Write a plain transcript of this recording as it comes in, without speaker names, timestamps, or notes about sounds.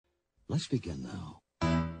Let's begin now.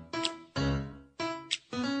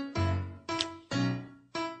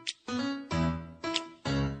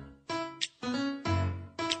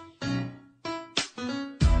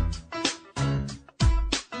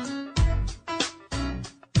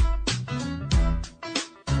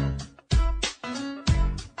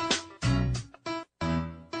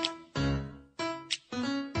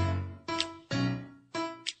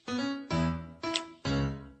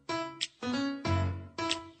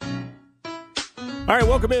 All right,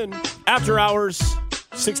 welcome in. After Hours,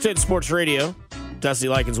 610 Sports Radio. Dusty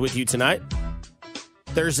Likens with you tonight.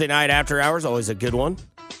 Thursday night after hours, always a good one.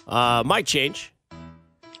 Might change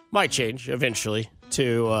eventually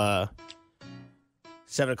to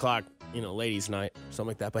 7 o'clock, ladies' night, something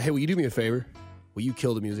like that. But hey, will you do me a favor? Will you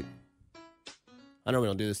kill the music? I know we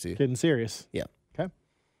don't do this to you. Getting serious. Yeah. Okay.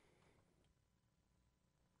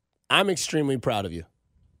 I'm extremely proud of you.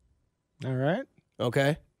 All right.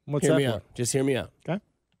 Okay? What's hear that me for? out. Just hear me out. Okay.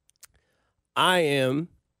 I am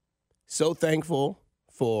so thankful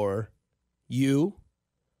for you,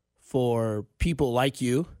 for people like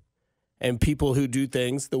you, and people who do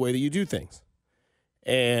things the way that you do things.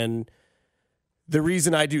 And the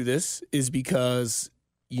reason I do this is because,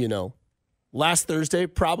 last Thursday,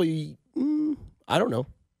 probably, I don't know,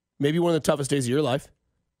 maybe one of the toughest days of your life.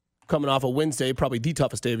 Coming off a Wednesday, probably the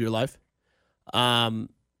toughest day of your life.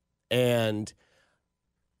 And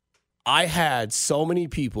I had so many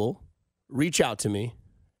people reach out to me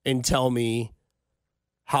and tell me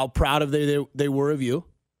how proud of they were of you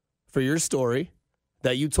for your story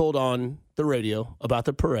that you told on the radio about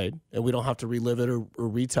the parade. And we don't have to relive it or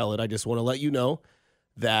retell it. I just want to let you know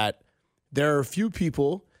that there are a few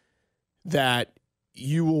people that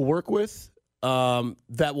you will work with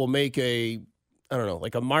that will make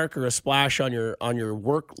like a mark or a splash on your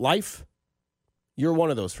work life. You're one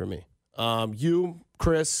of those for me. You,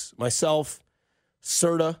 Chris, myself,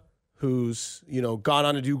 Serta, who's, gone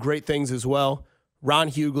on to do great things as well. Ron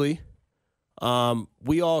Hughley.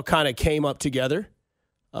 We all kind of came up together.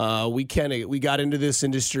 We got into this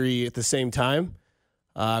industry at the same time.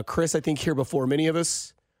 Chris, I think, here before many of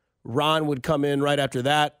us. Ron would come in right after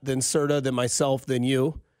that, then Serta, then myself, then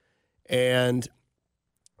you. And,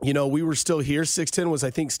 we were still here. 610 was, I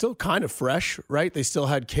think, still kind of fresh, right? They still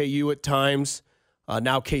had KU at times.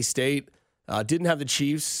 Now K-State. Didn't have the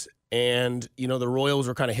Chiefs, and, the Royals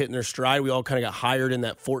were kind of hitting their stride. We all kind of got hired in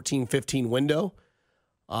that 14-15 window.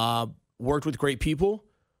 Worked with great people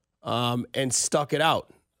and stuck it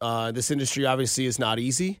out. This industry obviously is not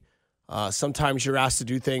easy. Sometimes you're asked to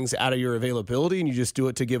do things out of your availability, and you just do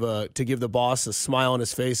it to give the boss a smile on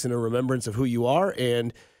his face and a remembrance of who you are.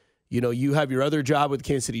 And, you have your other job with the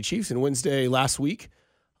Kansas City Chiefs. And Wednesday last week,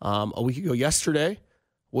 a week ago yesterday,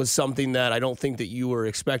 was something that I don't think that you were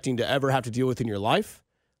expecting to ever have to deal with in your life,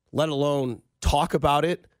 let alone talk about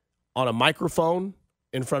it on a microphone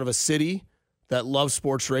in front of a city that loves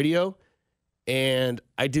sports radio. And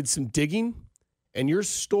I did some digging, and your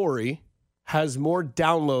story has more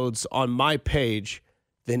downloads on my page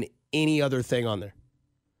than any other thing on there.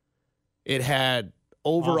 It had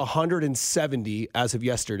over 170 as of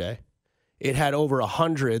yesterday. It had over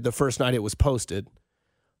 100 the first night it was posted.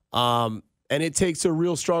 And it takes a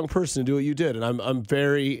real strong person to do what you did. And I'm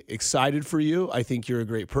very excited for you. I think you're a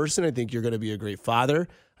great person. I think you're going to be a great father.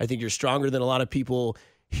 I think you're stronger than a lot of people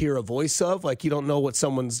hear a voice of. Like, you don't know what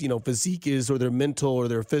someone's, physique is, or their mental or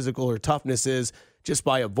their physical or toughness is just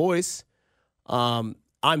by a voice. I'm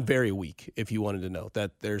very weak, if you wanted to know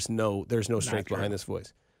that there's no strength behind this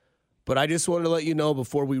voice. But I just wanted to let you know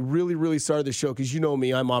before we really, really started the show, because you know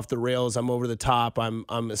me, I'm off the rails, I'm over the top, I'm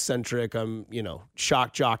eccentric, I'm,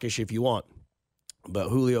 shock jockish if you want. But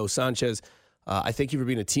Julio Sanchez, I thank you for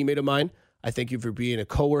being a teammate of mine. I thank you for being a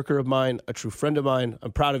coworker of mine, a true friend of mine.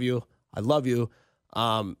 I'm proud of you. I love you.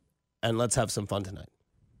 And let's have some fun tonight.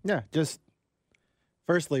 Yeah, just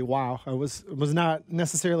firstly, wow. I was not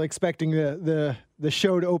necessarily expecting the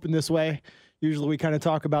show to open this way. Usually we kind of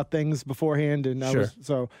talk about things beforehand, and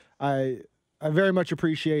I very much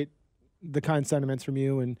appreciate the kind sentiments from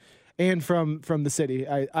you and from the city.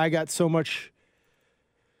 I got so much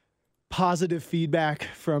positive feedback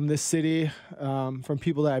from this city, from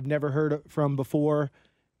people that I've never heard from before.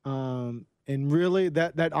 And really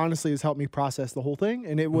that honestly has helped me process the whole thing.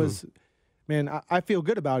 And it was, man, I feel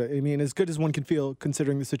good about it. I mean, as good as one can feel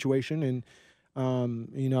considering the situation. And,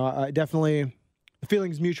 I definitely, the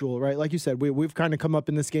feeling's mutual, right? Like you said, we've kind of come up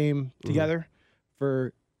in this game together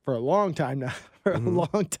for a long time now, for a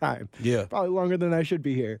long time. Yeah. Probably longer than I should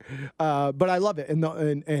be here. But I love it.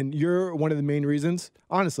 And you're one of the main reasons,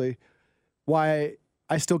 honestly, why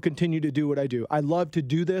I still continue to do what I do. I love to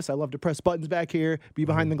do this. I love to press buttons back here, be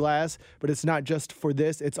behind the glass, but it's not just for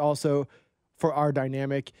this. It's also for our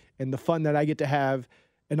dynamic and the fun that I get to have.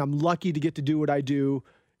 And I'm lucky to get to do what I do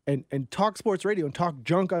and talk sports radio and talk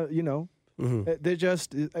junk, They're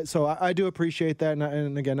just so I do appreciate that,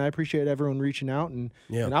 and again, I appreciate everyone reaching out, and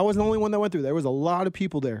I wasn't the only one that went through. There was a lot of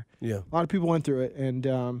people there. Yeah, a lot of people went through it, and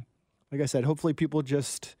like I said, hopefully people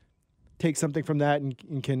just take something from that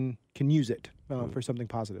and can use it for something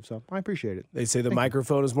positive. So I appreciate it. They say the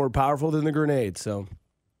microphone is more powerful than the grenade. So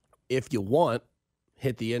if you want,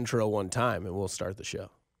 hit the intro one time, and we'll start the show.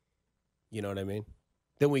 You know what I mean?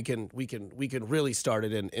 Then we can really start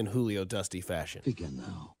it in Julio Dusty fashion. Begin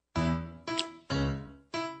now.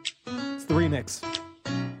 The remix.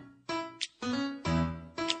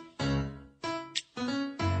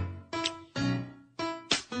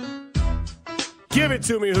 Give it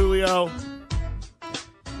to me, Julio.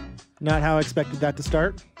 Not how I expected that to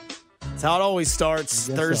start. That's how it always starts.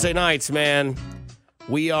 Thursday nights, man.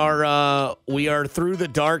 We are through the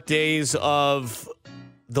dark days of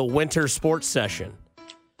the winter sports session.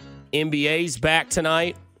 NBA's back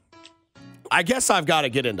tonight. I guess I've got to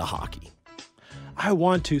get into hockey. I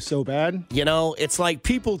want to so bad. You know, it's like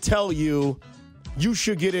people tell you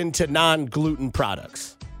should get into non-gluten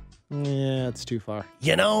products. Yeah, it's too far.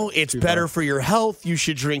 You know, it's better for your health. You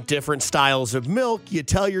should drink different styles of milk. You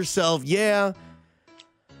tell yourself, I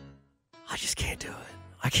just can't do it.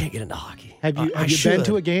 I can't get into hockey. Have you been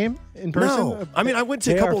to a game in person? No. I mean, I went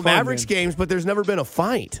to a couple of Mavericks games, but there's never been a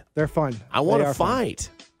fight. They're fun. I want to fight.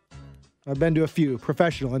 I've been to a few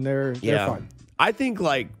professional, and they're fun. I think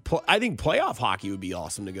playoff hockey would be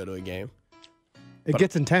awesome to go to a game. It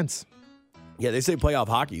gets intense. Yeah, they say playoff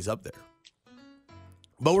hockey's up there.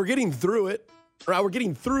 But we're getting through it. Right? We're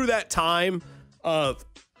getting through that time of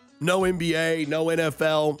no NBA, no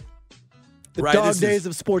NFL. The dog days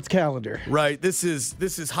of sports calendar. Right. This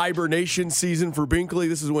is hibernation season for Binkley.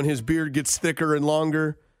 This is when his beard gets thicker and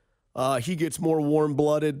longer. He gets more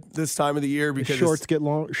warm-blooded this time of the year because his shorts get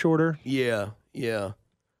shorter. Yeah.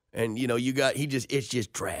 And it's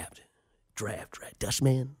just draft.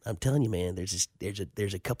 Dustman, I'm telling you, man,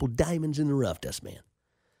 there's a couple diamonds in the rough, Dustman.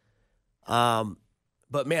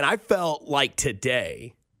 But man, I felt like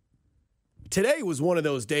today was one of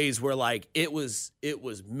those days where like it was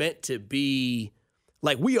meant to be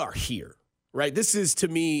like we are here, right? This is, to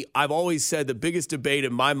me, I've always said the biggest debate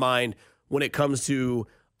in my mind when it comes to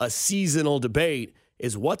a seasonal debate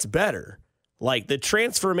is what's better. Like the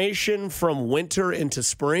transformation from winter into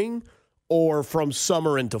spring or from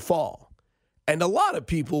summer into fall. And a lot of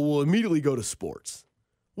people will immediately go to sports,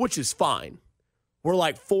 which is fine. We're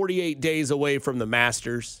like 48 days away from the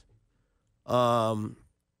Masters.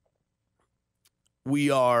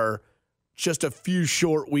 We are just a few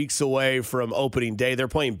short weeks away from opening day. They're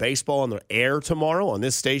playing baseball on the air tomorrow on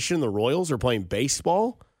this station. The Royals are playing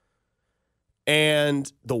baseball.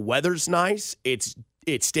 And the weather's nice.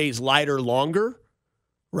 It stays lighter longer,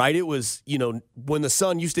 right? It was, when the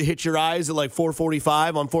sun used to hit your eyes at like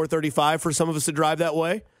 4:45 on 435 for some of us to drive that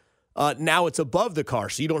way. Now it's above the car,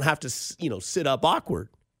 so you don't have to, sit up awkward.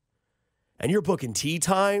 And you're booking tee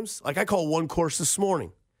times. Like I called one course this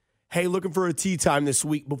morning. Hey, looking for a tee time this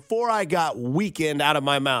week. Before I got weekend out of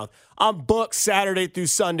my mouth, I'm booked Saturday through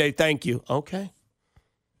Sunday. Thank you. Okay,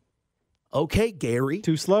 Gary.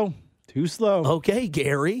 Too slow. Okay,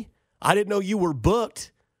 Gary. I didn't know you were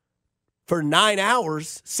booked for 9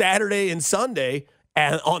 hours Saturday and Sunday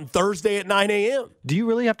and on Thursday at 9 a.m. Do you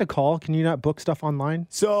really have to call? Can you not book stuff online?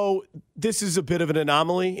 So this is a bit of an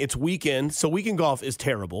anomaly. It's weekend, so weekend golf is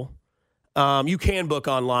terrible. You can book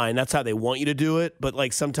online. That's how they want you to do it. But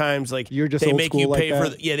like sometimes, like you're just they old make school you pay like for.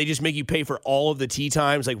 that? They just make you pay for all of the tee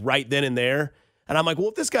times, like right then and there. And I'm like, well,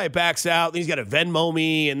 if this guy backs out, then he's got to Venmo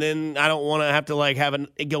me, and then I don't want to have to like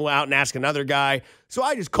go out and ask another guy. So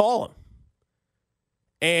I just call him.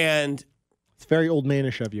 And it's very old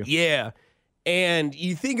manish of you. Yeah. And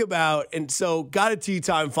you think about, and so got a tee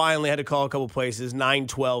time finally, had to call a couple places,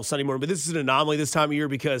 9:12 Sunday morning. But this is an anomaly this time of year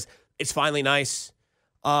because it's finally nice.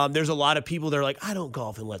 There's a lot of people that are like, I don't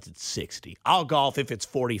golf unless it's 60. I'll golf if it's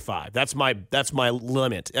 45. That's my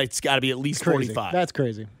limit. It's got to be at least 45. That's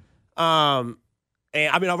crazy. And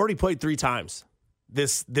I mean, I've already played 3 times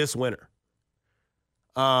this winter.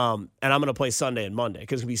 And I'm going to play Sunday and Monday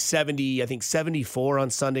because it's going to be 70, I think 74 on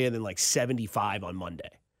Sunday and then like 75 on Monday.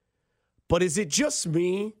 But is it just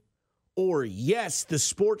me? Or yes, the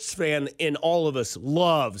sports fan in all of us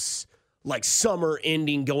loves like summer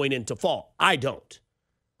ending going into fall. I don't.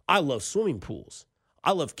 I love swimming pools.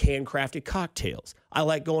 I love handcrafted cocktails. I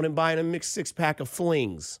like going and buying a mixed 6-pack of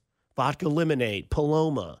Flings, vodka lemonade,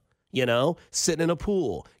 Paloma. sitting in a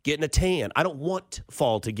pool, getting a tan. I don't want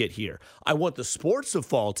fall to get here. I want the sports of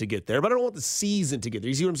fall to get there, but I don't want the season to get there.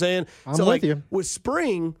 You see what I'm saying? I'm with you. With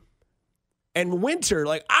spring and winter,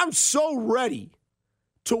 I'm so ready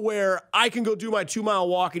to where I can go do my 2-mile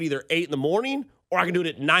walk at either 8 in the morning or I can do it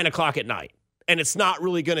at 9 o'clock at night. And it's not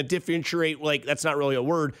really going to differentiate, that's not really a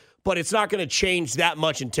word, but it's not going to change that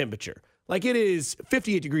much in temperature. It is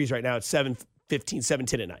 58 degrees right now at 7:15,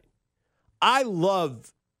 7:10 at night. I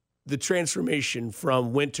love the transformation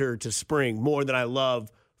from winter to spring more than I love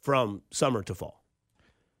from summer to fall.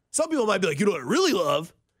 Some people might be like, what I really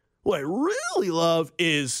love? What I really love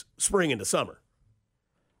is spring into summer.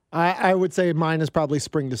 I would say mine is probably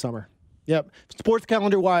spring to summer. Yep. Sports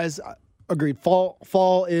calendar-wise, agreed.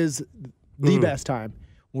 Fall is the best time.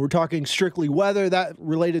 When we're talking strictly weather, that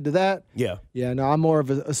related to that. Yeah. Yeah, no, I'm more of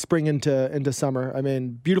a spring into summer. I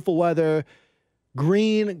mean, beautiful weather,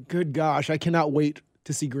 green, good gosh, I cannot wait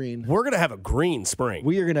to see green. We're going to have a green spring.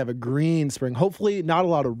 We are going to have a green spring. Hopefully not a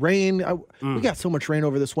lot of rain. We got so much rain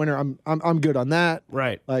over this winter. I'm good on that.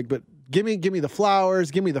 Right. But give me the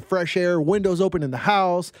flowers, give me the fresh air, windows open in the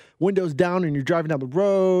house, windows down and you're driving down the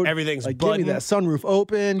road. Everything's give me that sunroof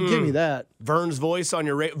open. Give me that. Vern's voice on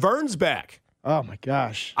your radio. Vern's back. Oh my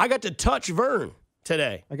gosh. I got to touch Vern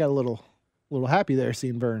today. I got a little happy there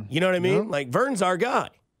seeing Vern. You know what I mean? Vern's our guy.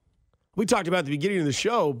 We talked about at the beginning of the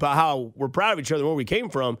show about how we're proud of each other, where we came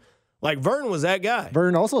from. Vern was that guy.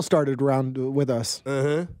 Vern also started around with us.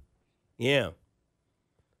 Uh-huh. Yeah.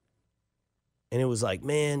 And it was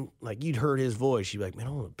man, you'd heard his voice. You'd be like, man,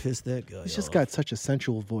 I want to piss that guy He's off. just got such a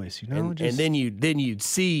sensual voice, And then you'd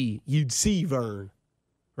see Vern,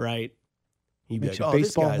 right? You'd be Makes like, you oh, this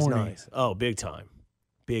baseball guy's horny. nice. Oh, big time.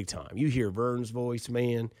 Big time. You hear Vern's voice,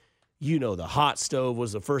 man. The hot stove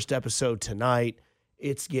was the first episode tonight.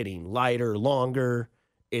 It's getting lighter, longer.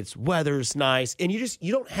 It's weather's nice. And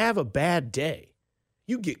you don't have a bad day.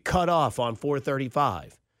 You get cut off on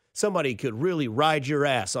 435. Somebody could really ride your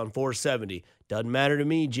ass on 470. Doesn't matter to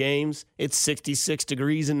me, James. It's 66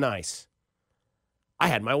 degrees and nice. I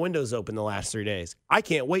had my windows open the last 3 days. I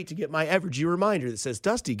can't wait to get my Evergy reminder that says,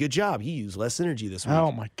 Dusty, good job. You used less energy this week.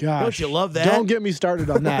 Oh, my gosh. Don't you love that? Don't get me started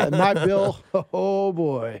on that. My bill, oh,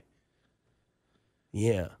 boy.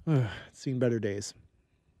 Yeah. It's seen better days.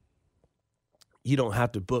 You don't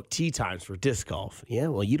have to book tee times for disc golf. Yeah,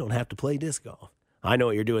 well, you don't have to play disc golf. I know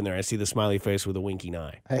what you're doing there. I see the smiley face with a winking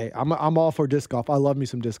eye. Hey, I'm all for disc golf. I love me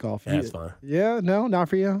some disc golf. That's fine. Yeah, no, not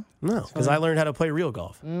for you. No, because I learned how to play real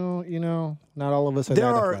golf. Well, not all of us are There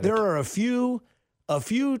that are athletic. there are a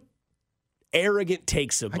few arrogant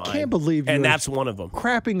takes of mine. I can't believe and you're that's one of them.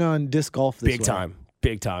 crapping on disc golf this way.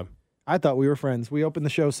 Big time. I thought we were friends. We opened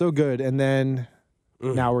the show so good, and then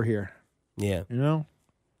now we're here. Yeah.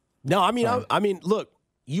 No, I mean, look,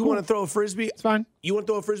 you want to throw a frisbee? it's fine. You want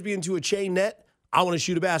to throw a frisbee into a chain net? I want to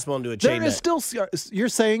shoot a basketball into a chain There net. is still. You're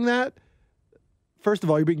saying that. First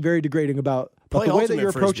of all, you're being very degrading about Play the way that ultimate you're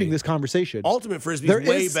approaching frisbee. this conversation. Ultimate frisbee There is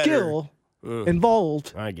way is better. skill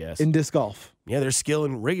involved, I guess. in disc golf. Yeah, there's skill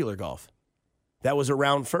in regular golf. That was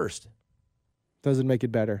around first. Doesn't make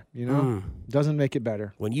it better, Doesn't make it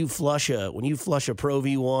better. When you flush a Pro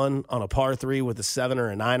V1 on a par 3 with a 7 or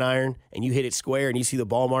a 9 iron and you hit it square and you see the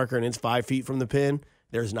ball marker and it's 5 feet from the pin,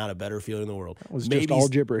 there's not a better feeling in the world. It was just all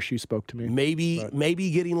gibberish you spoke to me. Maybe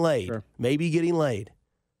getting laid. Sure. Maybe getting laid.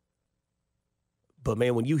 But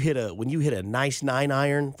man, when you hit a nice 9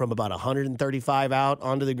 iron from about 135 out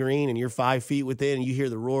onto the green and you're 5 feet within and you hear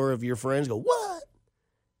the roar of your friends go,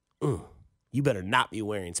 what? You better not be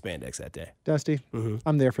wearing spandex that day. Dusty,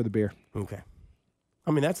 I'm there for the beer. Okay.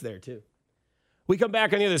 I mean, that's there too. We come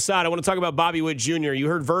back on the other side. I want to talk about Bobby Witt Jr. You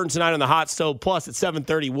heard Vern tonight on the Hot Stove. Plus, at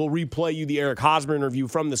 7:30, we'll replay you the Eric Hosmer interview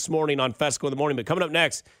from this morning on Fesco in the Morning. But coming up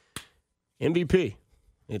next, MVP.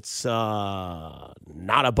 It's not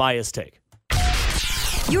a biased take.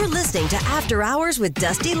 You're listening to After Hours with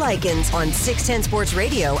Dusty Likens on 610 Sports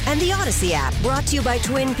Radio and the Odyssey app. Brought to you by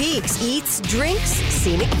Twin Peaks. Eats, drinks,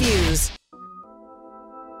 scenic views.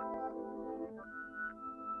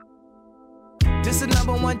 This is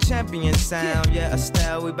 #1 champion sound. Yeah,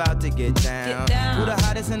 Estelle, we about to get down. Who the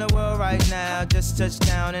hottest in the world right now? Just touched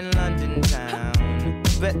down in London town.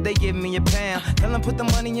 Bet they give me a pound. Tell them put the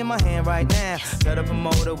money in my hand right now. Set up a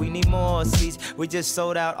motor, we need more seats. We just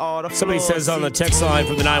sold out all the Somebody floor says on the seats. text line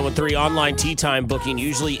from the 913, online tea time booking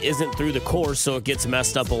usually isn't through the course, so it gets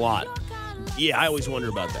messed up a lot. Yeah, I always wonder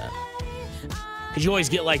about that. Because you always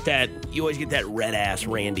get like that, red ass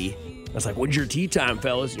Randy. That's like, when's your tea time,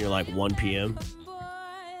 fellas? And you're like, 1 p.m.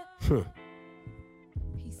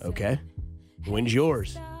 Okay. When's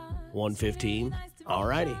yours? 1:15. All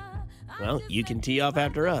righty. Well, you can tee off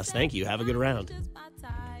after us. Thank you. Have a good round.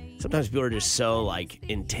 Sometimes people are just so, like,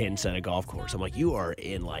 intense at a golf course. I'm like, you are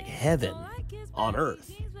in, like, heaven on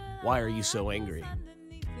earth. Why are you so angry?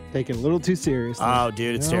 Taking it a little too seriously. Oh,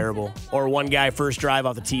 dude, it's terrible. Or one guy first drive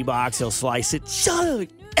off the tee box, he'll slice it. Shut up.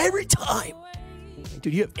 Every time.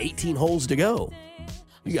 Dude, you have 18 holes to go.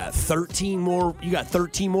 You got 13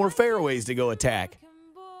 more fairways to go attack.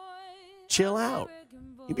 Chill out.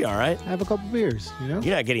 You'll be all right. Have a couple beers, you know?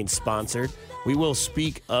 You're not getting sponsored. We will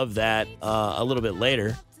speak of that a little bit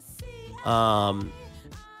later. Our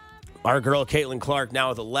girl Caitlin Clark now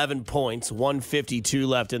with 11 points, 152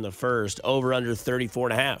 left in the first, over under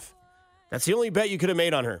 34.5. That's the only bet you could have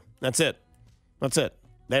made on her. That's it.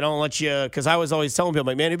 They don't let you, because I was always telling people,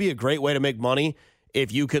 like, man, it'd be a great way to make money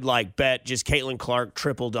if you could, like, bet just Caitlin Clark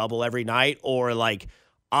triple-double every night, or, like,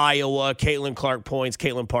 Iowa, Caitlin Clark points,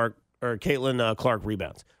 Caitlin Clark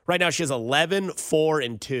rebounds. Right now she has 11, 4,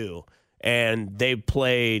 and 2, and they've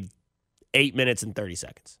played 8 minutes and 30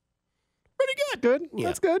 seconds. Pretty good. Good. Yeah.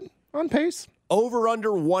 That's good. On pace. Over under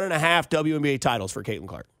 1.5 WNBA titles for Caitlin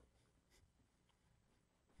Clark.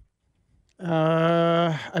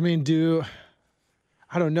 I mean,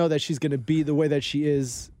 I don't know that she's going to be the way that she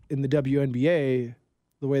is in the WNBA,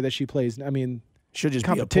 the way that she plays. I mean, should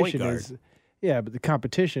just be a point guard. But the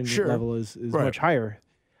competition level is right. much higher.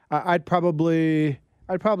 I'd probably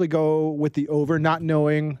go with the over, not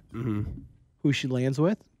knowing who she lands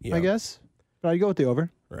with, I guess. But I'd go with the over.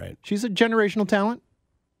 Right. She's a generational talent,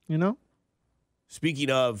 you know? Speaking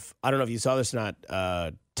of, I don't know if you saw this or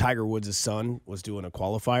not, Tiger Woods' son was doing a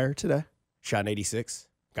qualifier today. Shot an 86.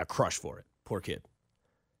 Got crushed for it. Poor kid.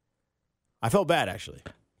 I felt bad, actually.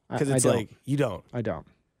 Because it's like, you don't. I don't.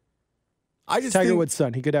 I just Tiger Woods'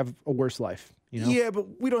 son, he could have a worse life, you know? Yeah,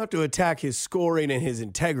 but we don't have to attack his scoring and his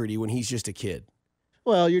integrity when he's just a kid.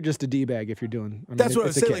 Well, you're just a D-bag if you're doing. That's what I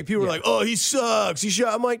was saying. Like, people are like, oh, he sucks. He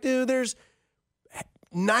shot. I'm like, dude, there's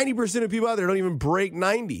 90% of people out there don't even break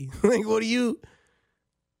 90. Like, what do you?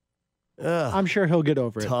 I'm sure he'll get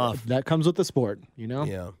over it. Tough. That comes with the sport, you know?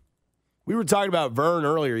 Yeah. We were talking about Vern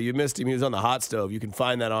earlier. You missed him. He was on the hot stove. You can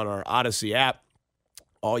find that on our Odyssey app.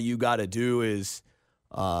 All you got to do is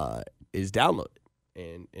download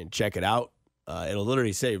it and check it out. It'll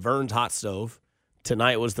literally say Vern's Hot Stove.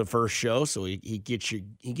 Tonight was the first show, so he gets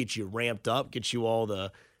you ramped up, gets you all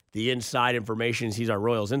the inside information. He's our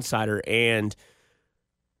Royals insider. And,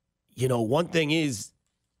 you know, one thing is,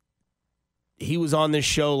 he was on this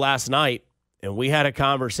show last night, and we had a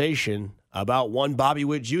conversation about one Bobby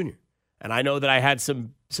Witt Jr. And I know that I had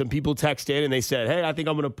some people text in, and they said, hey, I think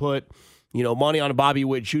I'm going to put, you know, money on a Bobby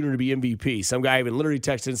Witt Jr. to be MVP. Some guy even literally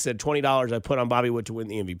texted and said, $20 I put on Bobby Witt to win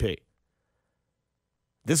the MVP.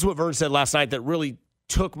 This is what Vern said last night that really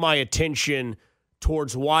took my attention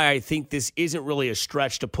towards why I think this isn't really a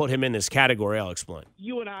stretch to put him in this category. I'll explain.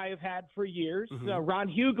 You and I have had for years, Ron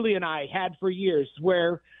Hughley and I had for years,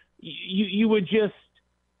 where you would just,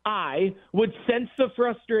 I would sense the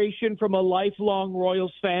frustration from a lifelong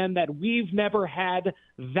Royals fan that we've never had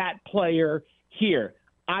that player here.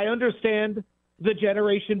 I understand the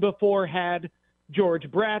generation before had George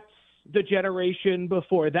Bretz. The generation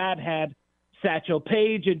before that had Satchel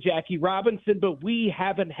Paige and Jackie Robinson, but we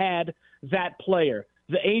haven't had that player.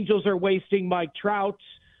 The Angels are wasting Mike Trout.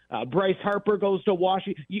 Bryce Harper goes to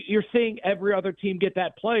Washington. You're seeing every other team get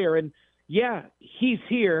that player, and yeah, he's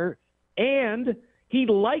here, and he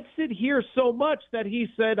likes it here so much that he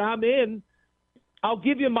said, I'm in. I'll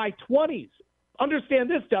give you my 20s.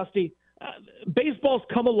 Understand this, Dusty. Baseball's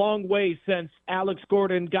come a long way since Alex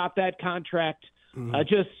Gordon got that contract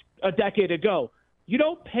just a decade ago. You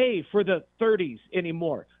don't pay for the 30s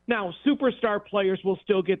anymore. Now, superstar players will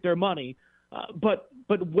still get their money, but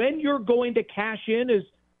when you're going to cash in is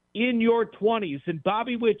in your 20s. And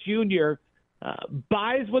Bobby Witt Jr.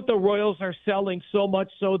 Buys what the Royals are selling so much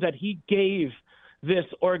so that he gave this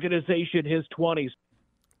organization his 20s.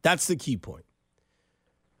 That's the key point.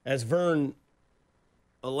 As Vern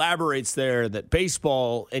elaborates there, that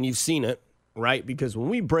baseball, and you've seen it, right? Because when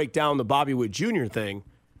we break down the Bobby Witt Jr. thing,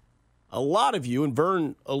 a lot of you, and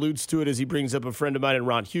Vern alludes to it as he brings up a friend of mine in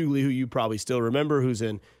Ron Hughley, who you probably still remember, who's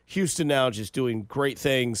in Houston now, just doing great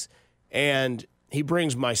things. And he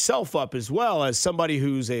brings myself up as well as somebody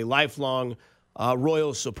who's a lifelong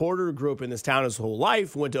Royals supporter, grew up in this town his whole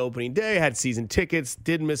life, went to opening day, had season tickets,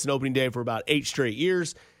 didn't miss an opening day for about 8 straight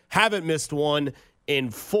years, haven't missed one in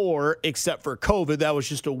 4 except for COVID. That was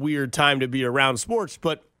just a weird time to be around sports.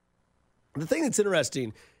 But the thing that's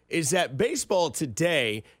interesting is that baseball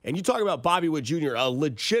today, and you talk about Bobby Witt Jr., a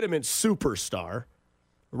legitimate superstar,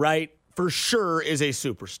 right, for sure is a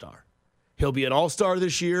superstar. He'll be an all-star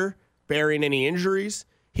this year, barring any injuries.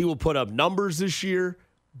 He will put up numbers this year,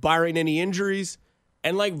 barring any injuries.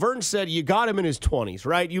 And like Vern said, you got him in his 20s,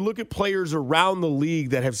 right? You look at players around the league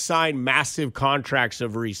that have signed massive contracts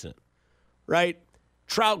of recent, right?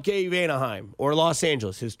 Trout gave Anaheim or Los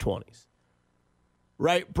Angeles his 20s,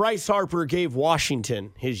 right? Bryce Harper gave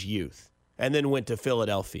Washington his youth and then went to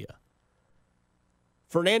Philadelphia.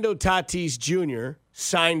 Fernando Tatis Jr.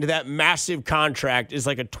 signed that massive contract as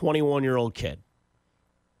like a 21-year-old kid.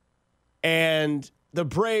 And the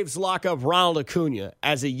Braves lock up Ronald Acuna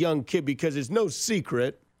as a young kid because it's no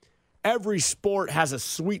secret, every sport has a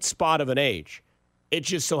sweet spot of an age. It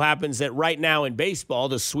just so happens that right now in baseball,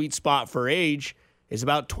 the sweet spot for age is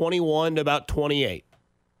about 21 to about 28.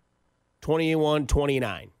 21,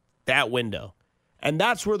 29, that window. And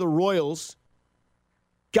that's where the Royals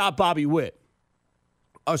got Bobby Witt,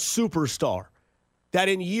 a superstar that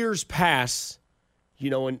in years past, you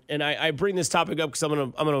know, and I bring this topic up because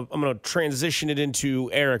I'm gonna transition it into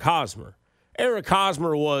Eric Hosmer. Eric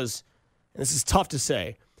Hosmer was, and this is tough to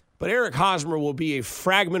say, but Eric Hosmer will be a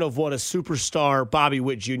fragment of what a superstar Bobby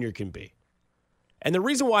Witt Jr. can be. And the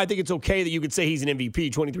reason why I think it's okay that you could say he's an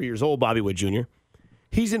MVP, 23 years old, Bobby Witt Jr.,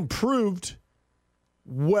 he's improved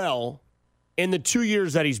well in the 2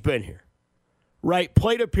 years that he's been here. Right?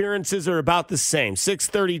 Plate appearances are about the same.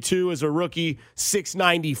 632 as a rookie,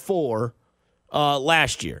 694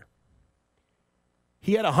 last year.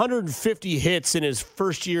 He had 150 hits in his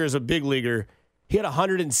first year as a big leaguer. He had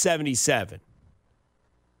 177.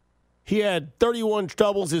 He had 31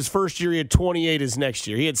 doubles his first year. He had 28 his next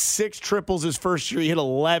year. He had 6 triples his first year. He hit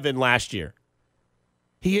 11 last year.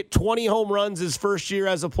 He hit 20 home runs his first year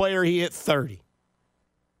as a player. He hit 30.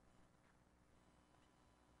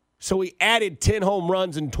 So he added 10 home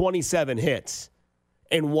runs and 27 hits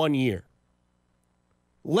in 1 year.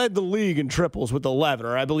 Led the league in triples with 11,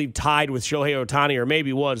 or I believe tied with Shohei Ohtani, or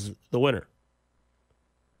maybe was the winner.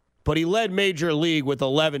 But he led Major League with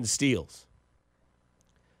 11 steals.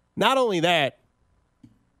 Not only that,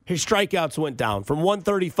 his strikeouts went down from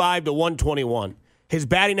 135 to 121. His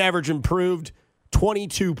batting average improved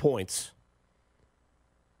 22 points.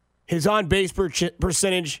 His on-base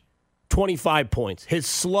percentage, 25 points. His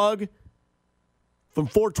slug from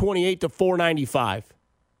 428 to 495.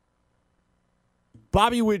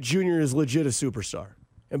 Bobby Witt Jr. is legit a superstar.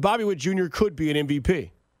 And Bobby Witt Jr. could be an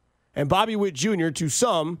MVP. And Bobby Witt Jr., to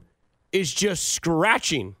some, is just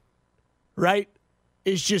scratching, right?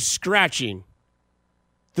 Is just scratching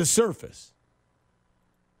the surface.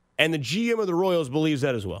 And the GM of the Royals believes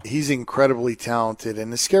that as well. He's incredibly talented.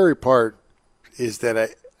 And the scary part is that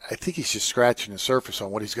I think he's just scratching the surface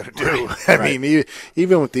on what he's going to do. Right. I mean,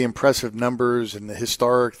 even with the impressive numbers and the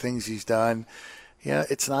historic things he's done,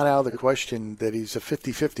 it's not out of the question that he's a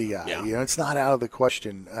 50-50 guy. Yeah. It's not out of the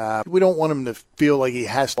question. We don't want him to feel like he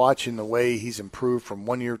has to watch in the way he's improved from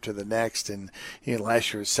 1 year to the next. And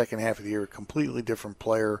last year, second half of the year, a completely different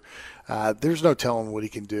player. There's no telling what he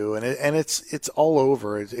can do, and it's all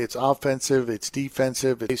over. It's offensive, it's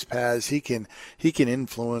defensive, it's paths. He can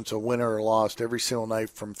influence a winner or loss every single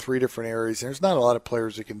night from 3 different areas. And there's not a lot of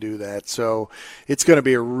players that can do that, so it's going to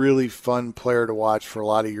be a really fun player to watch for a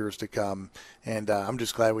lot of years to come. And I'm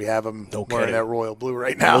just glad we have him wearing that royal blue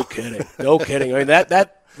right now. No kidding. No kidding. I mean,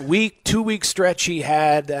 that 2-week stretch he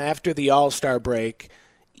had after the All-Star break,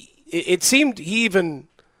 it seemed he even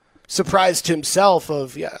surprised himself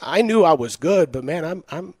of, I knew I was good, but man,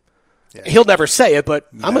 I'm he'll never say it, but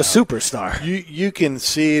I'm a superstar. You can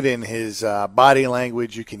see it in his body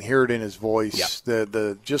language. You can hear it in his voice. Yep.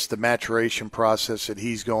 The maturation process that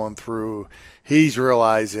he's going through. He's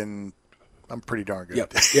realizing I'm pretty darn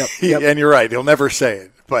good. Yep. And you're right. He'll never say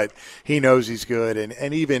it, but he knows he's good.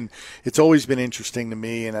 And even it's always been interesting to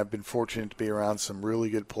me, and I've been fortunate to be around some really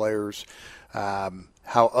good players,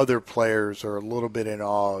 how other players are a little bit in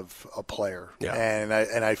awe of a player. Yeah.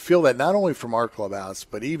 And I feel that not only from our clubhouse,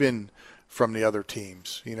 but even from the other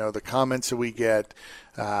teams. The comments that we get,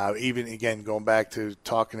 even, again, going back to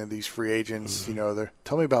talking to these free agents,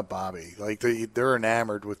 tell me about Bobby. Like, they're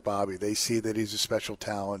enamored with Bobby. They see that he's a special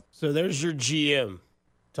talent. So there's your GM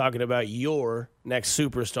talking about your next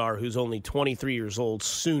superstar who's only 23 years old,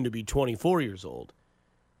 soon to be 24 years old.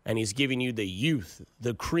 And he's giving you the youth,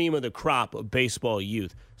 the cream of the crop of baseball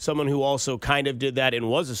youth. Someone who also kind of did that and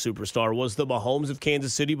was a superstar was the Mahomes of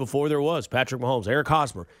Kansas City before there was Patrick Mahomes. Eric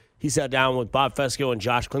Hosmer. He sat down with Bob Fesco and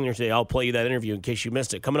Josh Klinger today. I'll play you that interview in case you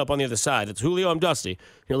missed it. Coming up on the other side, it's Julio. I'm Dusty.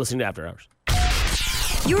 You're listening to After Hours.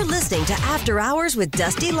 You're listening to After Hours with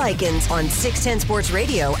Dusty Likens on 610 Sports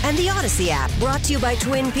Radio and the Odyssey app. Brought to you by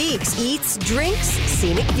Twin Peaks. Eats, drinks,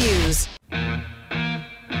 scenic views.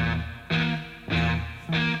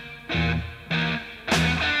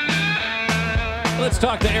 Let's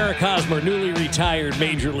talk to Eric Hosmer, newly retired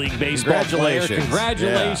Major League Baseball player.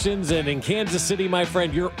 Congratulations. And in Kansas City, my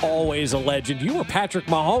friend, you're always a legend. You were Patrick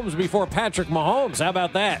Mahomes before Patrick Mahomes. How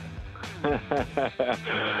about that?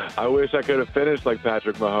 I wish I could have finished like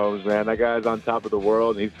Patrick Mahomes, man. That guy's on top of the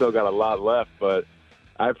world, and he's still got a lot left. But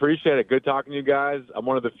I appreciate it. Good talking to you guys. I'm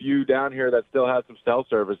one of the few down here that still has some cell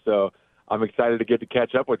service, so I'm excited to get to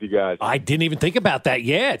catch up with you guys. I didn't even think about that.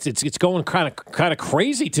 Yeah, it's going kind of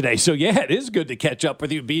crazy today. So yeah, it is good to catch up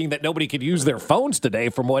with you, being that nobody could use their phones today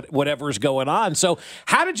from whatever's going on. So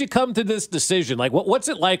how did you come to this decision? Like, what's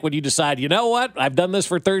it like when you decide, you know what, I've done this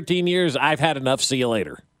for 13 years, I've had enough, see you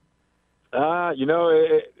later?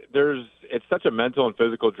 It's such a mental and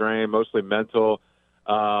physical drain, mostly mental.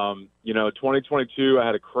 2022, I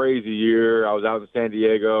had a crazy year. I was out in San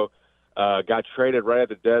Diego, got traded right at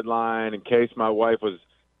the deadline in case my wife was,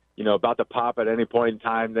 about to pop at any point in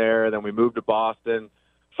time there. Then we moved to Boston,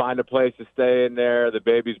 find a place to stay in there. The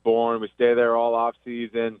baby's born. We stay there all off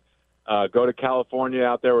season, go to California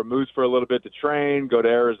out there with Moose for a little bit to train, go to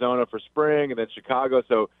Arizona for spring, and then Chicago.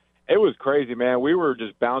 So it was crazy, man. We were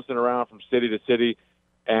just bouncing around from city to city.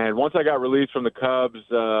 And once I got released from the Cubs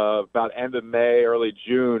about end of May, early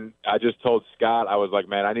June, I just told Scott, I was like,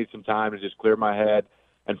 man, I need some time to just clear my head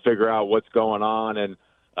and figure out what's going on. And,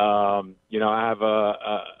 I have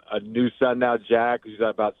a new son now, Jack, who's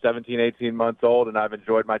about 17, 18 months old, and I've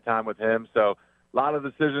enjoyed my time with him. So a lot of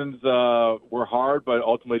decisions were hard, but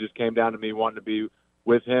ultimately just came down to me wanting to be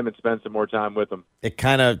with him and spend some more time with him. It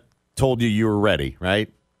kind of told you were ready, right?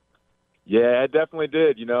 Yeah, it definitely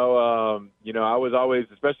did. I was always,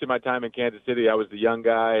 especially my time in Kansas City, I was the young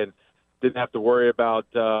guy and didn't have to worry about,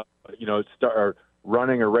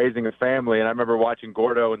 running or raising a family. And I remember watching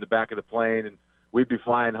Gordo in the back of the plane, and we'd be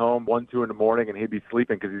flying home 1, 2 in the morning, and he'd be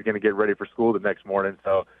sleeping because he's going to get ready for school the next morning.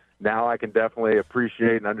 So now I can definitely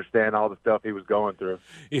appreciate and understand all the stuff he was going through.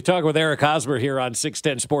 You're talking with Eric Hosmer here on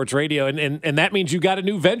 610 Sports Radio, and that means you got a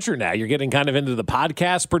new venture now. You're getting kind of into the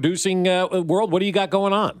podcast producing world. What do you got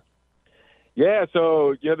going on? Yeah,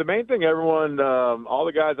 so, the main thing everyone, all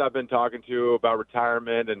the guys I've been talking to about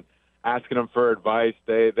retirement and asking them for advice,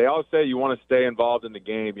 they all say you want to stay involved in the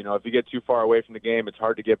game. If you get too far away from the game, it's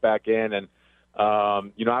hard to get back in. And,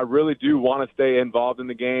 I really do want to stay involved in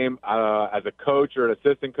the game. As a coach or an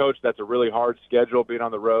assistant coach, that's a really hard schedule, being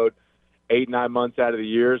on the road 8-9 months out of the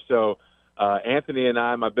year. So Anthony and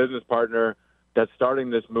I, my business partner that's starting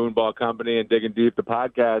this Moonball company and Digging Deep, the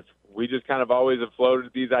podcast, we just kind of always have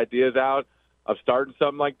floated these ideas out of starting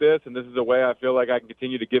something like this, and this is a way I feel like I can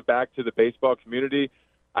continue to give back to the baseball community.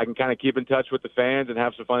 I can kind of keep in touch with the fans and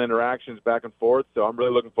have some fun interactions back and forth, so I'm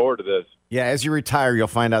really looking forward to this. Yeah, as you retire, you'll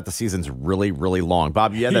find out the season's really, really long.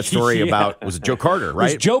 Bob, you had that story about, was it Joe Carter,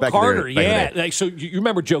 right? It was Joe Carter, yeah. So you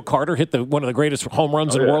remember Joe Carter hit one of the greatest home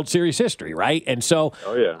runs in World Series history, right? And so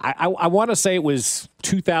I want to say it was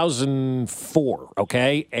 2004,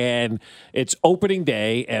 okay? And it's opening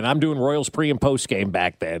day, and I'm doing Royals pre- and post-game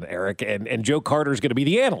back then, Eric, and Joe Carter's going to be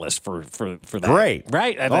the analyst for that. Great.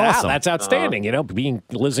 Right? Awesome. Wow, that's outstanding,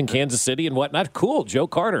 lives in Kansas City and whatnot. Cool, Joe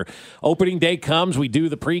Carter. Opening day comes, we do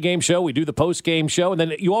the pregame show, we do the postgame show, and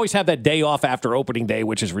then you always have that day off after opening day,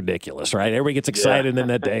 which is ridiculous, right? Everybody gets excited, and then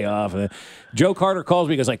that day off. And Joe Carter calls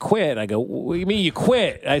me, he goes, I quit. I go, what do you mean you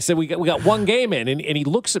quit? I said, we got one game in, and he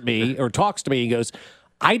looks at me or talks to me, he goes,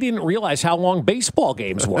 I didn't realize how long baseball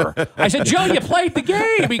games were. I said, Joe, you played the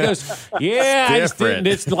game. He goes, yeah, I just didn't.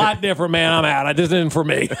 It's a lot different, man. I'm out. This isn't for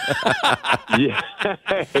me. Yeah,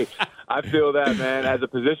 I feel that, man. As a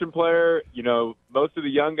position player, most of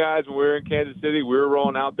the young guys, when we were in Kansas City, we were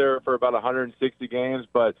rolling out there for about 160 games.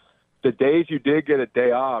 But the days you did get a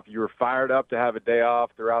day off, you were fired up to have a day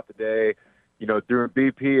off throughout the day, during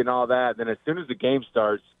BP and all that. And then as soon as the game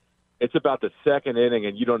starts, it's about the second inning,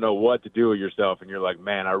 and you don't know what to do with yourself, and you're like,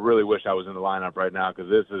 man, I really wish I was in the lineup right now because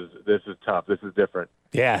this is tough. This is different.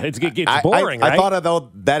 Yeah, it gets boring, right? I thought of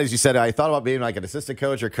that, as you said, I thought about being like an assistant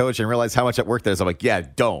coach or coach and realized how much at work there is. I'm like, yeah,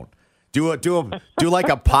 don't. Do like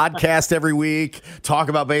a podcast every week, talk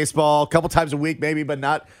about baseball a couple times a week maybe, but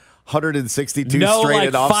not 162 straight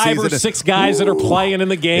like off 5 season. or 6 guys that are playing in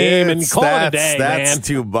the game and call it a day, that's man.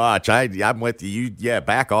 too much. I'm with you.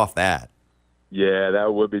 Back off that. Yeah,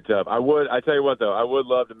 that would be tough. I tell you what, though, I would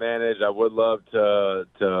love to manage. I would love to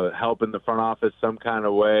help in the front office some kind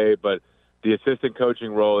of way, but the assistant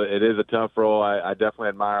coaching role, it is a tough role. I definitely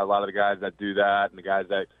admire a lot of the guys that do that and the guys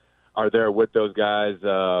that are there with those guys,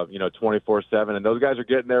 24/7. And those guys are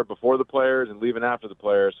getting there before the players and leaving after the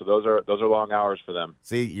players, so those are long hours for them.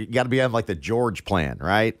 See, you got to be on like the George plan,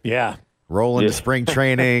 right? Yeah. Roll into spring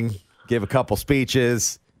training, give a couple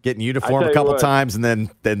speeches, get in uniform a couple times, and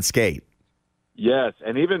then skate. Yes,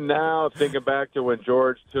 and even now, thinking back to when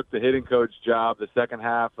George took the hitting coach job the second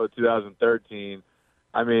half of 2013,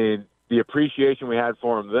 I mean, the appreciation we had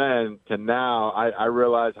for him then to now, I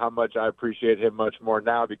realize how much I appreciate him much more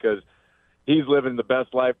now because he's living the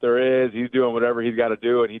best life there is. He's doing whatever he's got to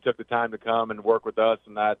do, and he took the time to come and work with us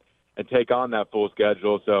and take on that full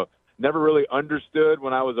schedule. So never really understood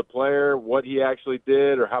when I was a player what he actually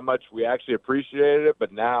did or how much we actually appreciated it,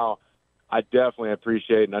 but now I definitely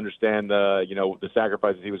appreciate and understand the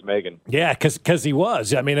sacrifices he was making. Yeah, because he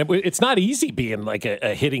was. I mean, it's not easy being like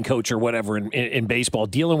a hitting coach or whatever in baseball,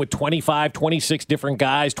 dealing with 25, 26 different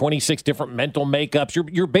guys, 26 different mental makeups.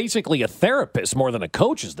 You're basically a therapist more than a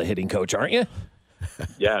coach as the hitting coach, aren't you?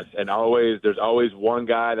 Yes, and there's always one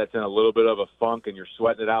guy that's in a little bit of a funk, and you're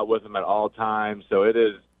sweating it out with him at all times. So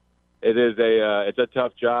it's a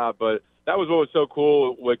tough job, but that was what was so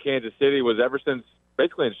cool with Kansas City was ever since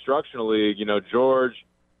basically instructionally, George,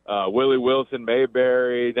 Willie Wilson,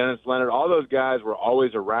 Mayberry, Dennis Leonard, all those guys were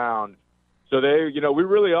always around. So we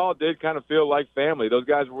really all did kind of feel like family. Those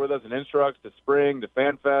guys were with us in Instructs, to Spring, to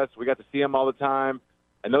Fan Fest. We got to see them all the time,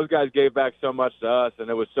 and those guys gave back so much to us, and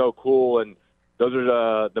it was so cool. And those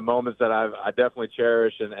are the moments that I definitely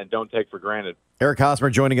cherish and don't take for granted. Eric Hosmer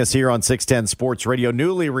joining us here on 610 Sports Radio.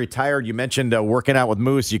 Newly retired, you mentioned working out with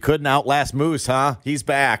Moose. You couldn't outlast Moose, huh? He's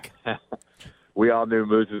back. We all knew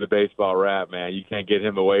Moose was a baseball rat, man. You can't get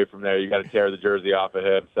him away from there. You got to tear the jersey off of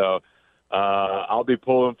him. So I'll be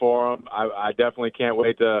pulling for him. I definitely can't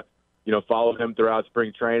wait to, follow him throughout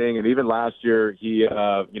spring training. And even last year, he,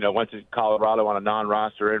 went to Colorado on a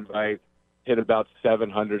non-roster invite, hit about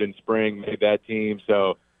 700 in spring, made that team.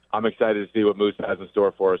 So I'm excited to see what Moose has in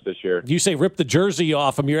store for us this year. You say rip the jersey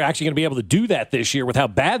off him. You're actually going to be able to do that this year with how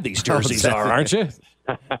bad these jerseys are, aren't you?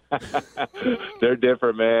 They're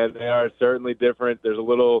different, man. They are certainly different. There's a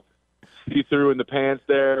little see-through in the pants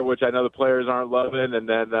there, which I know the players aren't loving. And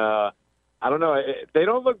then, I don't know, they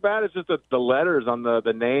don't look bad. It's just the letters on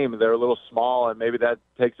the name. They're a little small, and maybe that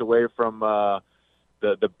takes away from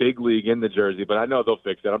the big league in the jersey, but I know they'll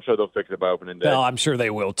fix it. I'm sure they'll fix it by opening day. No, I'm sure they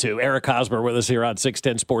will too. Eric Hosmer with us here on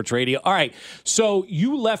 610 Sports Radio. All right, so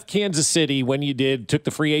you left Kansas City when you took the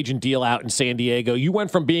free agent deal out in San Diego. You went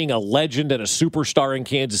from being a legend and a superstar in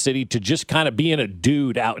Kansas City to just kind of being a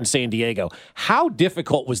dude out in San Diego. How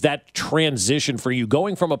difficult was that transition for you,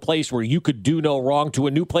 going from a place where you could do no wrong to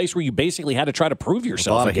a new place where you basically had to try to prove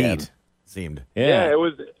yourself a lot again? Of heat, seemed. Yeah,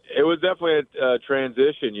 it was definitely a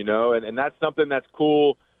transition, and that's something that's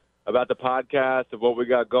cool about the podcast of what we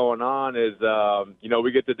got going on is,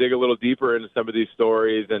 we get to dig a little deeper into some of these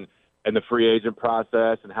stories and the free agent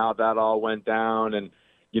process and how that all went down. And,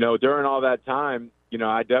 during all that time,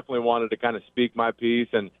 I definitely wanted to kind of speak my piece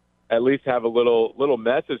and at least have a little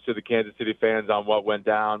message to the Kansas City fans on what went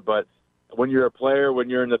down. But when you're a player, when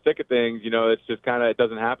you're in the thick of things, it's just it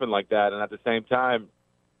doesn't happen like that. And at the same time,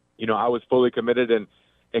 I was fully committed and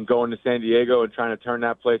going to San Diego and trying to turn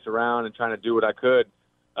that place around and trying to do what I could.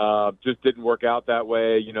 Just didn't work out that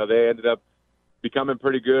way. They ended up becoming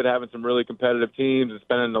pretty good, having some really competitive teams and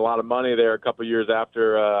spending a lot of money there a couple years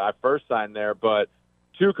after I first signed there. But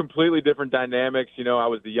two completely different dynamics. I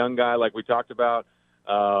was the young guy like we talked about,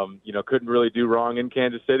 couldn't really do wrong in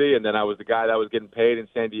Kansas City. And then I was the guy that was getting paid in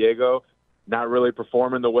San Diego, not really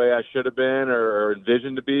performing the way I should have been or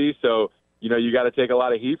envisioned to be. So, you got to take a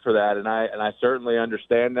lot of heat for that, and I certainly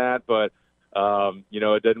understand that. But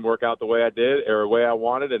it didn't work out the way I did or the way I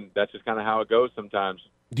wanted, and that's just kind of how it goes sometimes.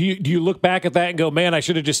 Do you look back at that and go, man, I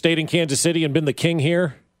should have just stayed in Kansas City and been the king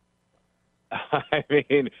here? I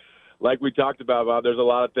mean, like we talked about, Bob, there's a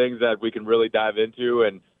lot of things that we can really dive into,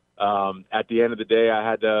 and at the end of the day, I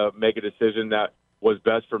had to make a decision that was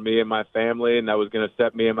best for me and my family, and that was going to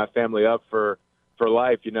set me and my family up for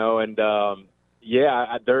life, and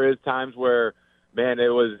there is times where, man,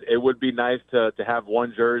 it would be nice to have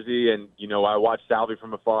one jersey, and I watch Salvi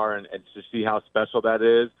from afar and to see how special that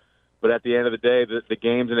is. But at the end of the day, the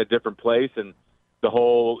game's in a different place, and the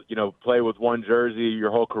whole play with one jersey your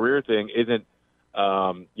whole career thing isn't.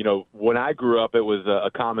 When I grew up, it was a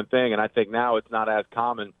common thing, and I think now it's not as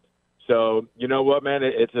common. So you know what, man,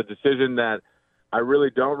 it's a decision that I really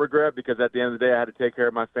don't regret because at the end of the day, I had to take care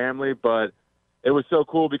of my family, but. It was so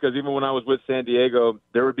cool because even when I was with San Diego,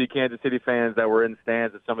 there would be Kansas City fans that were in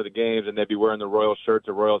stands at some of the games, and they'd be wearing the Royals shirts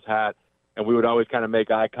or Royals hat, and we would always kind of make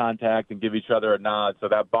eye contact and give each other a nod. So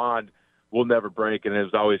that bond will never break, and it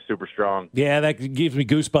was always super strong. Yeah, that gives me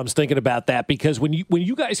goosebumps thinking about that, because when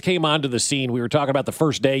you guys came onto the scene, we were talking about the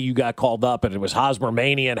first day you got called up, and it was Hosmer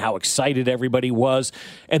Mania and how excited everybody was.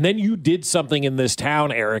 And then you did something in this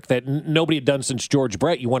town, Eric, that nobody had done since George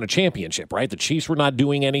Brett. You won a championship, right? The Chiefs were not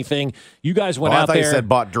doing anything. You guys went out I thought there. You said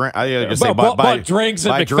bought drinks. Bought drinks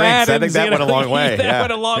and McFadden's. I think that went a long way. That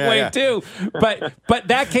went a long way too. But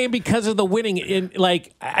that came because of the winning.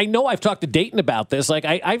 I know I've talked to Dayton about this. Like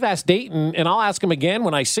I've asked Dayton, and I'll ask him again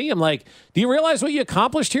when I see him, like, do you realize what you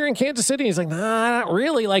accomplished here in Kansas City? He's like, nah, not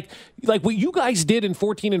really. Like what you guys did in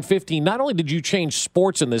 14 and 15, not only did you change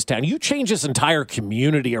sports in this town, you changed this entire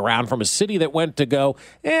community around from a city that went to go,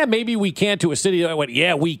 maybe we can't, to a city that went,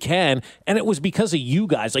 yeah, we can. And it was because of you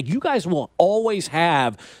guys. Like, you guys will always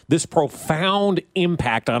have this profound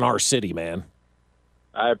impact on our city, man.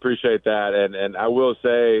 I appreciate that. And I will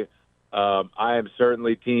say, I am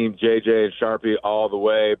certainly team JJ and Sharpie all the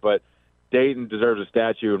way, but Dayton deserves a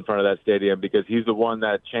statue in front of that stadium because he's the one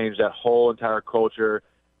that changed that whole entire culture.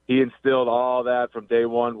 He instilled all that from day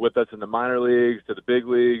one with us in the minor leagues to the big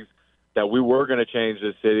leagues, that we were going to change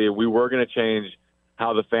this city. We were going to change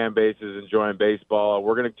how the fan base is enjoying baseball.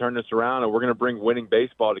 We're going to turn this around, and we're going to bring winning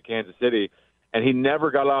baseball to Kansas City. And he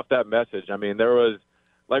never got off that message. I mean, there was,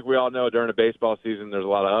 like we all know, during a baseball season, there's a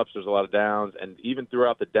lot of ups, there's a lot of downs. And even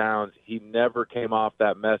throughout the downs, he never came off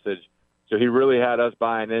that message. So he really had us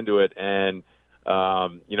buying into it. And,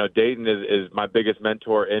 Dayton is my biggest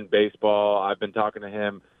mentor in baseball. I've been talking to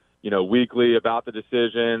him, weekly about the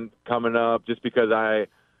decision coming up, just because I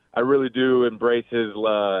really do embrace his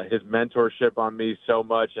mentorship on me so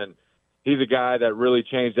much. And he's a guy that really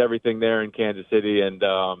changed everything there in Kansas City. And,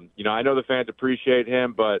 I know the fans appreciate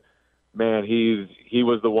him, but, man, he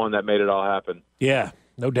was the one that made it all happen. Yeah.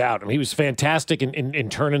 No doubt. I mean, he was fantastic in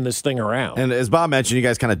turning this thing around. And as Bob mentioned, you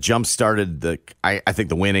guys kind of jump-started I think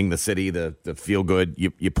the winning, the city, the feel-good.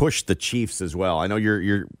 You pushed the Chiefs as well. I know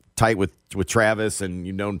you're tight with Travis, and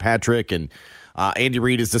you've known Patrick, and Andy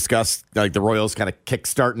Reid has discussed like the Royals kind of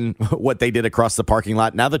kick-starting what they did across the parking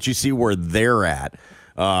lot. Now that you see where they're at,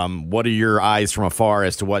 what are your eyes from afar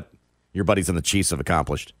as to what your buddies on the Chiefs have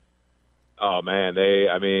accomplished? Oh, man,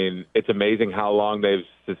 it's amazing how long they've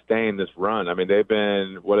sustained this run. I mean, they've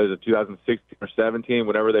been, 2016 or 17,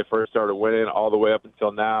 whenever they first started winning, all the way up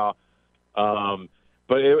until now.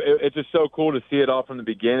 But it's just so cool to see it all from the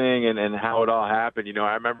beginning and how it all happened.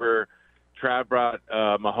 I remember Trav brought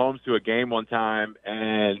Mahomes to a game one time,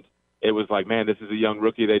 and it was like, man, this is a young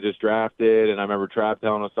rookie they just drafted. And I remember Trav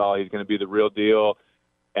telling us all he's going to be the real deal.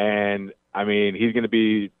 And Mahomes is going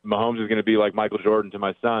to be like Michael Jordan to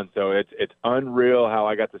my son. So it's unreal how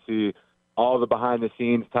I got to see all the behind the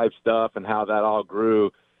scenes type stuff and how that all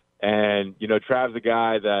grew. And, Trav's a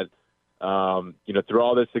guy that, through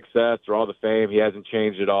all this success, through all the fame, he hasn't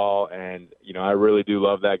changed at all. And, I really do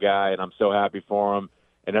love that guy, and I'm so happy for him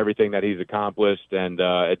and everything that he's accomplished. And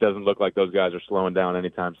it doesn't look like those guys are slowing down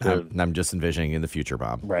anytime soon. I'm just envisioning in the future,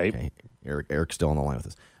 Bob. Right. Okay. Eric's still on the line with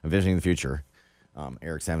us. Envisioning the future.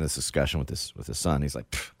 Eric's having this discussion with his son. He's like,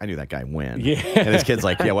 I knew that guy win. Yeah. And his kid's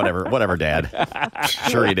like, yeah, whatever, Dad.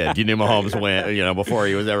 Sure he did. You knew Mahomes win, before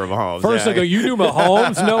he was ever Mahomes. First I go, you knew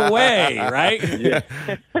Mahomes? No way, right? Yeah.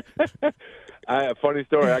 A funny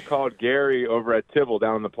story. I called Gary over at Tibble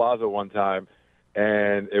down in the plaza one time,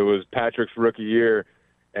 and it was Patrick's rookie year.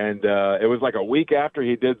 And it was like a week after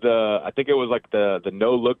he did I think it was like the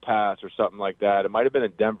no-look pass or something like that. It might have been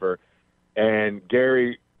in Denver. And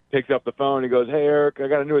Gary picks up the phone. He goes, hey, Eric, I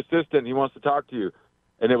got a new assistant. He wants to talk to you.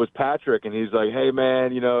 And it was Patrick. And he's like, hey,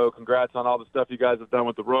 man, congrats on all the stuff you guys have done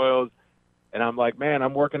with the Royals. And I'm like, man,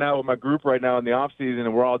 I'm working out with my group right now in the off season,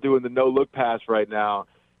 and we're all doing the no-look pass right now.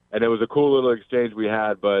 And it was a cool little exchange we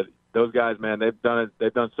had. But those guys, man, they've done it.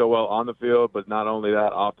 They've done so well on the field, but not only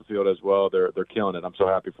that, off the field as well. They're killing it. I'm so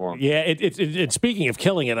happy for them. Yeah, it's speaking of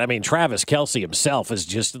killing it, Travis Kelce himself is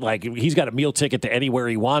just like, he's got a meal ticket to anywhere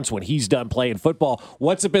he wants when he's done playing football.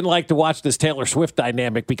 What's it been like to watch this Taylor Swift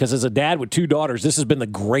dynamic? Because as a dad with two daughters, this has been the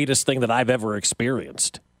greatest thing that I've ever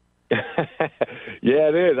experienced. Yeah,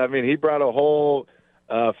 it is. He brought a whole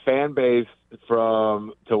fan base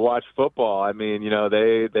to watch football.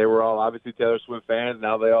 They were all obviously Taylor Swift fans.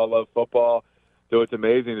 Now they all love football. So it's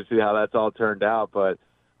amazing to see how that's all turned out. But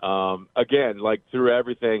again, like through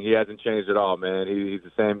everything, he hasn't changed at all, man. He's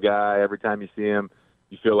the same guy. Every time you see him,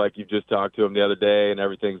 you feel like you've just talked to him the other day, and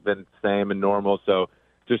everything's been the same and normal. So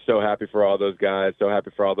just so happy for all those guys. So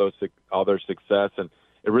happy for all their success. And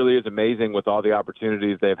it really is amazing with all the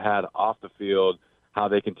opportunities they've had off the field how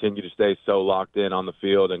they continue to stay so locked in on the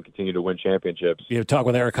field and continue to win championships. You talk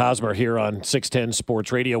with Eric Hosmer here on 610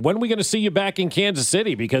 Sports Radio. When are we going to see you back in Kansas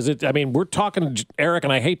City? Because, we're talking, Eric,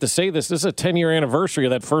 and I hate to say this is a 10-year anniversary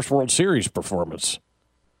of that first World Series performance.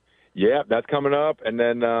 Yeah, that's coming up. And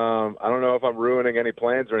then I don't know if I'm ruining any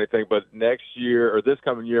plans or anything, but next year or this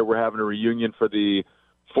coming year, we're having a reunion for the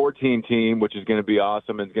 14 team, which is going to be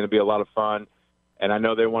awesome and it's going to be a lot of fun. And I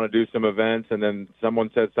know they want to do some events. And then someone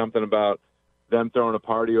said something about them throwing a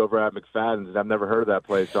party over at McFadden's, and I've never heard of that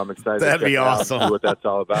place, so I'm excited That'd to check be it out awesome. and see what that's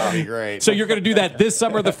all about. That'd be great. So you're going to do that this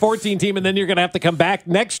summer, the 14 team, and then you're going to have to come back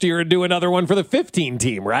next year and do another one for the 15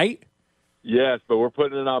 team, right? Yes, but we're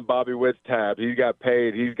putting it on Bobby Witt's tab. He got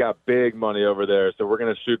paid. He's got big money over there, so we're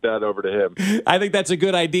going to shoot that over to him. I think that's a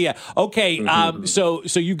good idea. Okay, so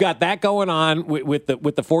you got that going on with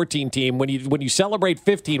the 14 team. When you celebrate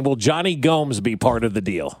 15, will Johnny Gomes be part of the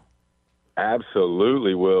deal?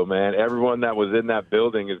 Absolutely will, man. Everyone that was in that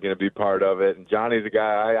building is going to be part of it. And Johnny's a guy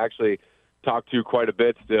I actually talk to quite a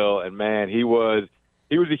bit still. And man, he was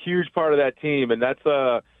a huge part of that team. And that's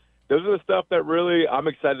those are the stuff that really I'm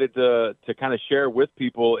excited to kind of share with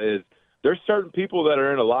people. Is there's certain people that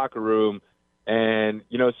are in a locker room, and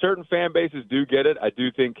certain fan bases do get it. I do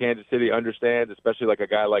think Kansas City understands, especially like a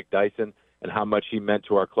guy like Dyson, and how much he meant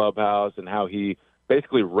to our clubhouse and how he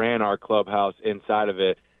basically ran our clubhouse inside of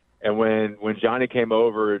it. And when Johnny came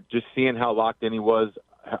over, just seeing how locked in he was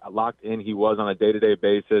on a day-to-day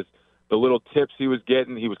basis, the little tips he was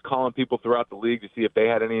getting, he was calling people throughout the league to see if they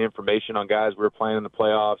had any information on guys we were playing in the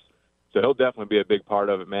playoffs. So he'll definitely be a big part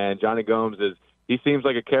of it, man. Johnny Gomes he seems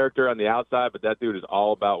like a character on the outside, but that dude is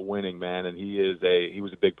all about winning, man, and he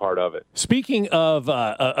was a big part of it. Speaking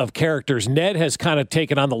of characters, Ned has kind of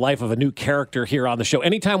taken on the life of a new character here on the show.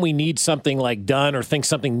 Anytime we need something like done or think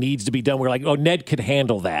something needs to be done, we're like, oh, Ned could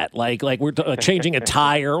handle that. Like we're changing a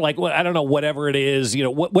tire, like I don't know, whatever it is,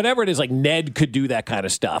 whatever it is, like Ned could do that kind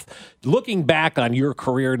of stuff. Looking back on your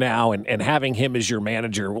career now and having him as your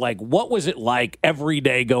manager, like what was it like every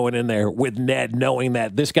day going in there with Ned, knowing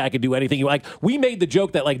that this guy could do anything? Like we made the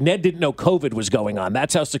joke that like Ned didn't know COVID was going on.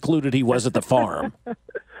 That's how secluded he was at the farm.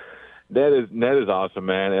 Ned is awesome,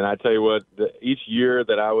 man. And I tell you what, each year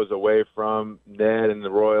that I was away from Ned and the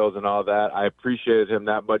Royals and all that, I appreciated him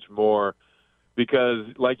that much more because,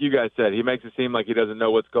 like you guys said, he makes it seem like he doesn't know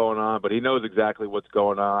what's going on, but he knows exactly what's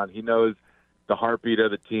going on. He knows the heartbeat of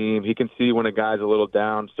the team. He can see when a guy's a little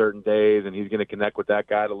down certain days, and he's going to connect with that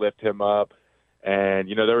guy to lift him up. And,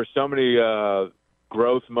 there were so many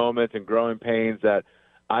growth moments and growing pains that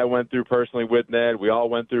I went through personally with Ned. We all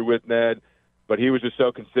went through with Ned, but he was just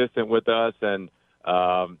so consistent with us, and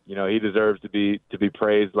he deserves to be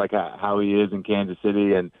praised like how he is in Kansas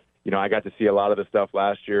City. And I got to see a lot of the stuff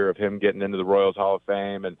last year of him getting into the Royals Hall of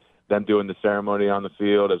Fame and them doing the ceremony on the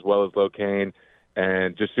field as well as Locaine.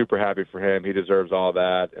 And just super happy for him. He deserves all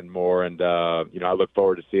that and more. And, I look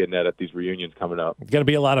forward to seeing that at these reunions coming up. It's going to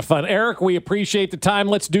be a lot of fun. Eric, we appreciate the time.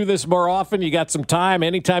 Let's do this more often. You got some time.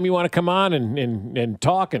 Anytime you want to come on and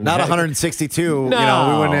talk. And not 162.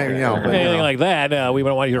 No, we wouldn't, anything like that. We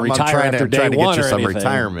wouldn't want you to retire after day trying to one get you or some anything.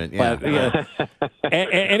 retirement. Yeah. But,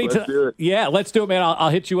 anytime, let's do it, man. I'll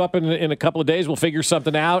hit you up in a couple of days. We'll figure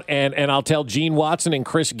something out. And I'll tell Gene Watson and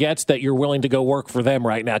Chris Getz that you're willing to go work for them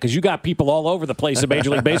right now because you got people all over the place in Major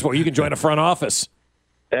League Baseball. You can join a front office.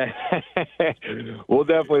 We'll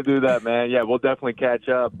definitely do that, man. Yeah, we'll definitely catch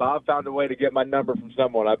up. Bob found a way to get my number from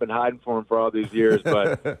someone. I've been hiding for him for all these years,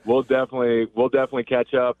 but we'll definitely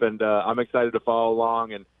catch up, and I'm excited to follow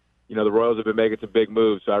along. And the Royals have been making some big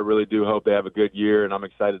moves, so I really do hope they have a good year, and I'm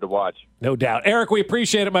excited to watch. No doubt. Eric, we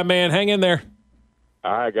appreciate it, my man. Hang in there.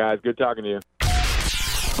 All right, guys. Good talking to you.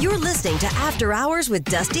 You're listening to After Hours with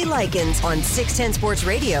Dusty Likens on 610 Sports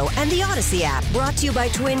Radio and the Odyssey app. Brought to you by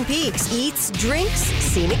Twin Peaks. Eats, drinks,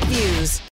 scenic views.